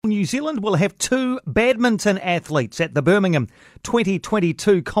New Zealand will have two badminton athletes at the Birmingham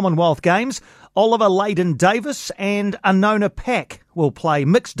 2022 Commonwealth Games. Oliver Leyden-Davis and Anona Pak will play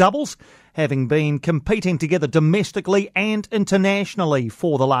mixed doubles, having been competing together domestically and internationally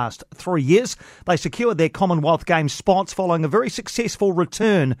for the last 3 years. They secured their Commonwealth Games spots following a very successful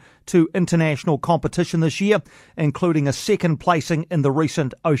return to international competition this year, including a second placing in the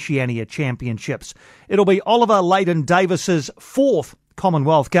recent Oceania Championships. It'll be Oliver Leyden-Davis's fourth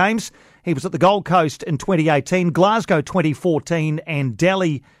Commonwealth Games. He was at the Gold Coast in 2018, Glasgow 2014 and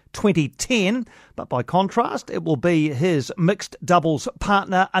Delhi 2010, but by contrast, it will be his mixed doubles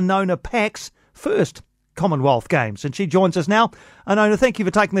partner Anona Pak's first Commonwealth Games. And she joins us now. Anona, thank you for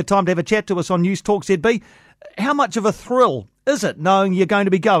taking the time to have a chat to us on News Talk ZB. How much of a thrill is it knowing you're going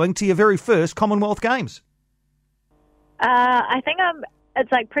to be going to your very first Commonwealth Games? I think it's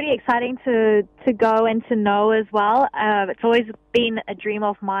pretty exciting to go and to know as well. It's always been a dream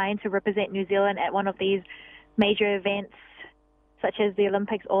of mine to represent New Zealand at one of these major events, such as the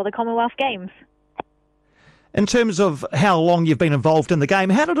Olympics or the Commonwealth Games. In terms of how long you've been involved in the game,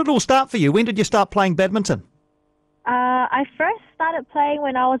 how did it all start for you? When did you start playing badminton? I first started playing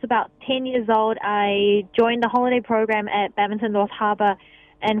when I was about 10 years old. I joined the holiday program at Badminton North Harbour,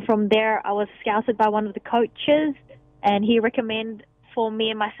 and from there I was scouted by one of the coaches, and he recommended for me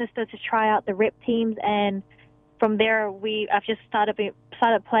and my sister to try out the rep teams, and from there I've just started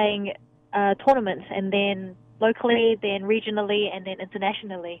playing tournaments, and then locally, then regionally, and then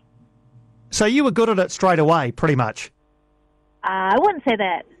internationally. So you were good at it straight away, pretty much? I wouldn't say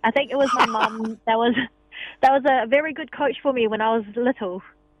that. I think it was my mum that was a very good coach for me when I was little.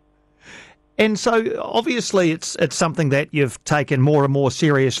 And so, obviously, it's something that you've taken more and more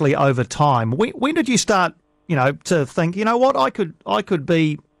seriously over time. When did you start, to think, what, I could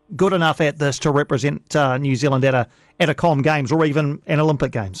be good enough at this to represent New Zealand at a Com Games or even an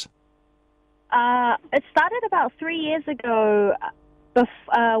Olympic Games? It started about 3 years ago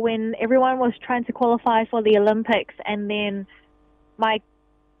when everyone was trying to qualify for the Olympics, and then my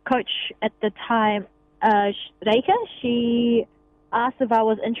coach at the time, Reika, she asked if I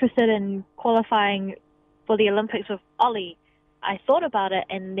was interested in qualifying for the Olympics with Ollie. I thought about it,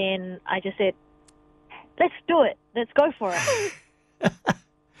 and then I just said, let's do it. Let's go for it.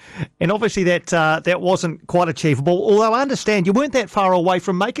 And obviously that wasn't quite achievable, although I understand you weren't that far away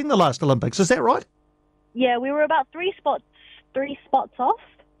from making the last Olympics. Is that right? Yeah, we were about three spots off.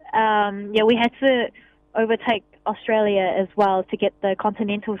 We had to overtake Australia as well to get the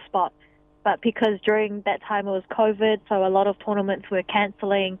continental spot. But because during that time it was COVID, so a lot of tournaments were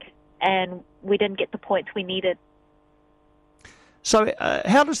cancelling and we didn't get the points we needed. So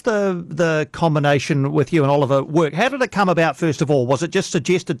how does the combination with you and Oliver work? How did it come about, first of all? Was it just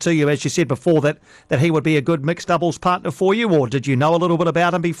suggested to you, as you said before, that he would be a good mixed doubles partner for you, or did you know a little bit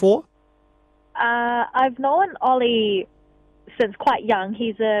about him before? I've known Ollie since quite young.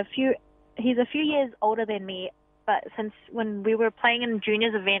 He's a few years older than me, but since when we were playing in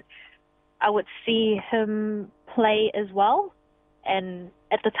juniors event, I would see him play as well. And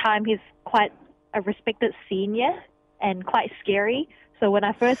at the time, he's quite a respected senior and quite scary. So when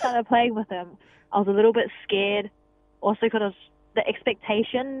I first started playing with him, I was a little bit scared, also because of the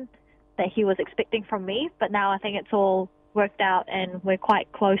expectation that he was expecting from me. But now I think it's all worked out and we're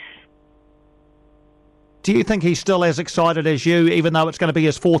quite close. Do you think he's still as excited as you, even though it's going to be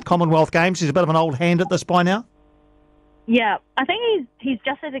his fourth Commonwealth Games? He's a bit of an old hand at this by now? Yeah, I think he's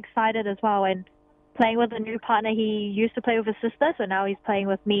just as excited as well. And playing with a new partner, he used to play with his sister, so now he's playing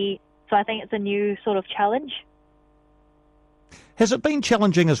with me. So I think it's a new sort of challenge. Has it been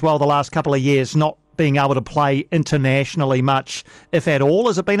challenging as well the last couple of years, not being able to play internationally much, if at all?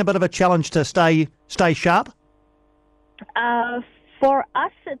 Has it been a bit of a challenge to stay sharp? For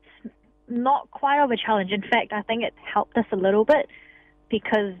us, it's not quite of a challenge. In fact, I think it helped us a little bit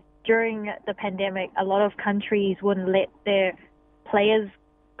because during the pandemic, a lot of countries wouldn't let their players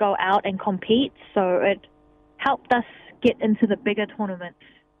go out and compete. So it helped us get into the bigger tournaments,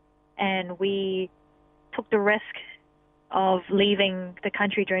 and we took the risk of leaving the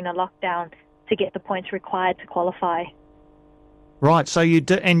country during the lockdown to get the points required to qualify. Right, so you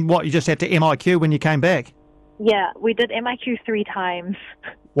did, and what, you just had to MIQ when you came back? Yeah, we did MIQ 3 times.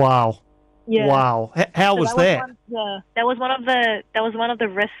 Wow. Yeah. Wow. How was that? That was one of the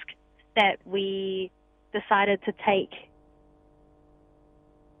risks that we decided to take.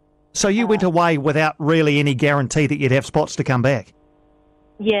 So you went away without really any guarantee that you'd have spots to come back?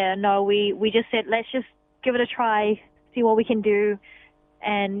 Yeah, no, we just said, let's just give it a try, see what we can do.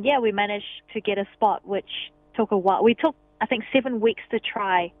 And yeah, we managed to get a spot, which took a while. We took, I think, 7 weeks to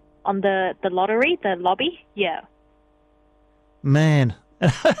try on the lottery, the lobby. Yeah. Man,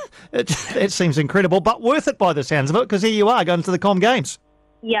 It seems incredible, but worth it by the sounds of it, because here you are going to the Com Games.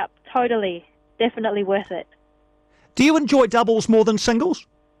 Yep, totally. Definitely worth it. Do you enjoy doubles more than singles?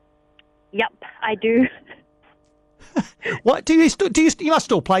 Yep, I do. What do you you must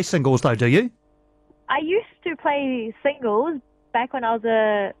still play singles though, do you? I used to play singles back when I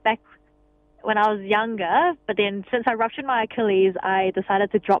was younger, but then since I ruptured my Achilles, I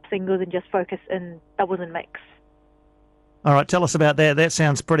decided to drop singles and just focus in doubles and mix. All right, tell us about that. That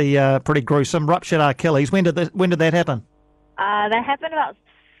sounds pretty gruesome. Ruptured Achilles. When did that happen? That happened about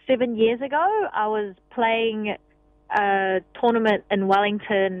 7 years ago. I was playing a tournament in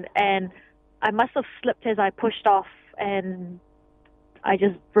Wellington, and I must have slipped as I pushed off, and I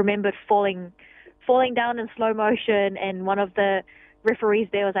just remembered falling down in slow motion, and one of the referees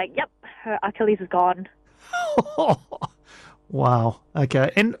there was like, "Yep, her Achilles is gone." Wow.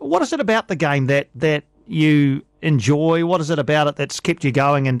 Okay. And what is it about the game that you enjoy? What is it about it that's kept you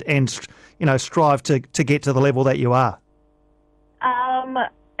going and strive to get to the level that you are?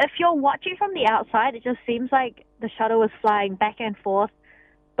 If you're watching from the outside, it just seems like the shuttle is flying back and forth.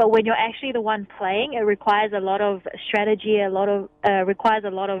 But when you're actually the one playing, it requires a lot of strategy, requires a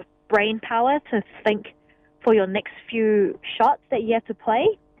lot of brain power to think for your next few shots that you have to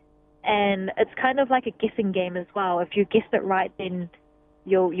play. And it's kind of like a guessing game as well. If you guessed it right, then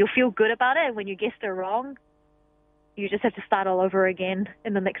you'll feel good about it. And when you guessed it wrong, you just have to start all over again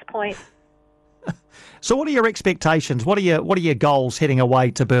in the next point. So what are your expectations? What are your goals heading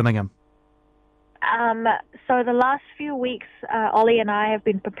away to Birmingham? So the last few weeks, Ollie and I have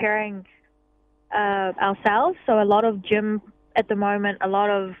been preparing ourselves. So a lot of gym at the moment, a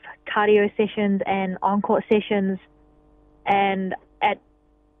lot of cardio sessions and on-court sessions. And at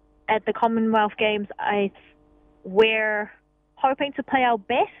the Commonwealth Games, we're hoping to play our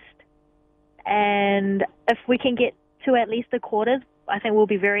best. And if we can get to at least the quarters, I think we'll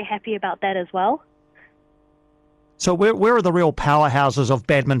be very happy about that as well. So where are the real powerhouses of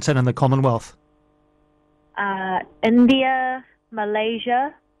badminton in the Commonwealth? India,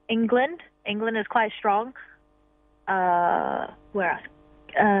 Malaysia, England. England is quite strong. Where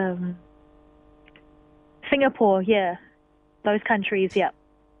else? Singapore, yeah. Those countries, yeah.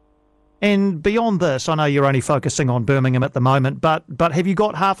 And beyond this, I know you're only focusing on Birmingham at the moment, but have you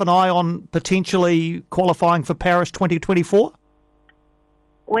got half an eye on potentially qualifying for Paris 2024?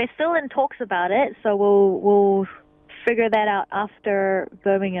 We're still in talks about it, so we'll figure that out after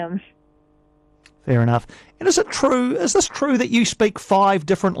Birmingham. Fair enough. And is this true that you speak 5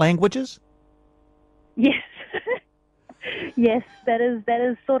 different languages? Yes. Yes, that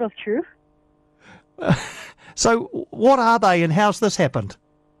is sort of true. So what are they and how's this happened?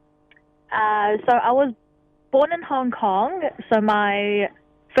 So I was born in Hong Kong, so my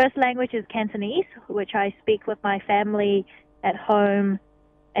first language is Cantonese, which I speak with my family at home,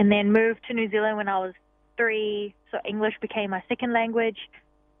 and then moved to New Zealand when I was 3, so English became my second language.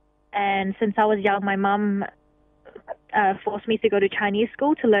 And since I was young, my mum forced me to go to Chinese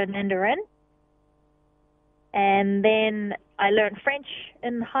school to learn Mandarin. And then I learned French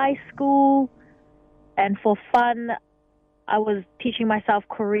in high school, and for fun, I was teaching myself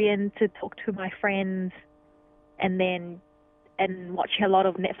Korean to talk to my friends and watching a lot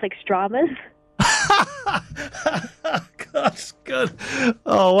of Netflix dramas. That's good.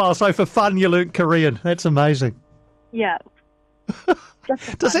 Oh, wow. So for fun, you learnt Korean. That's amazing. Yeah.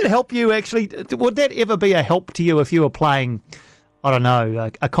 Does it help you actually? Would that ever be a help to you if you were playing, I don't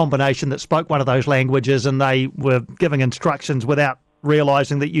know, a combination that spoke one of those languages and they were giving instructions without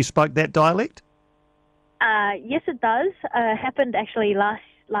realising that you spoke that dialect? Yes, it does. Happened actually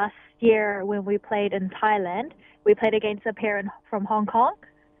last year when we played in Thailand. We played against a pair from Hong Kong,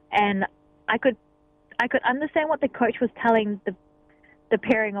 and I could understand what the coach was telling the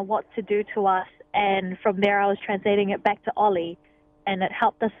pairing of what to do to us, and from there I was translating it back to Ollie, and it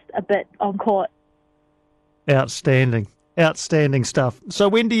helped us a bit on court. Outstanding stuff. So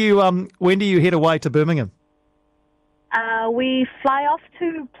when do you head away to Birmingham? We fly off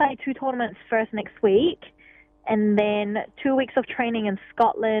to play 2 tournaments first next week, and then 2 weeks of training in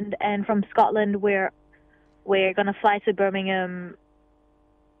Scotland, and from Scotland we're going to fly to Birmingham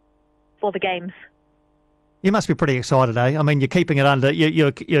for the games. You must be pretty excited, eh? I mean, you're keeping it under.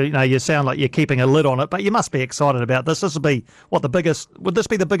 You sound like you're keeping a lid on it, but you must be excited about this. This will be Would this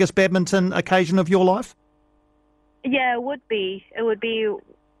be the biggest badminton occasion of your life? Yeah, it would be. It would be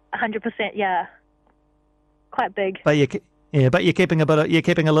 100%. Yeah, quite big. But you're keeping a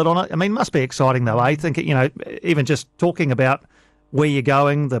lid on it. I mean, it must be exciting though. I think even just talking about where you're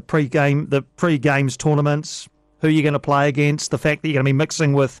going, the pre-games tournaments, who you're going to play against, the fact that you're going to be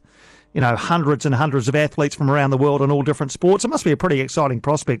mixing with hundreds and hundreds of athletes from around the world in all different sports. It must be a pretty exciting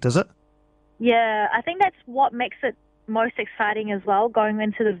prospect, is it? Yeah, I think that's what makes it most exciting as well, going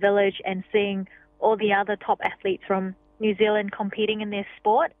into the village and seeing all the other top athletes from New Zealand competing in their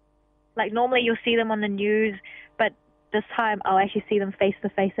sport. Like normally you'll see them on the news, but this time I'll actually see them face to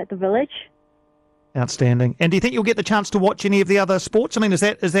face at the village. Outstanding. And do you think you'll get the chance to watch any of the other sports? I mean, is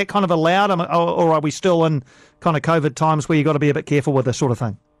that kind of allowed, or are we still in kind of COVID times where you've got to be a bit careful with this sort of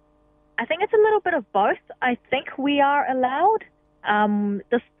thing? I think it's a little bit of both. I think we are allowed.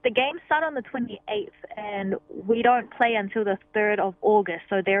 The games start on the 28th, and we don't play until the 3rd of August,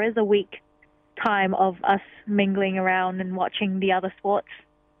 so there is a week time of us mingling around and watching the other sports.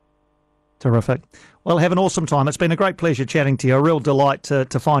 Terrific. Well, have an awesome time. It's been a great pleasure chatting to you. A real delight to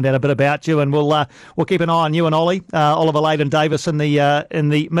find out a bit about you, and we'll keep an eye on you and Oliver Layden-Davis in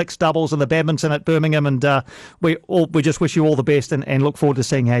the mixed doubles and the badminton at Birmingham, and we just wish you all the best and look forward to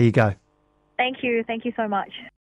seeing how you go. Thank you so much.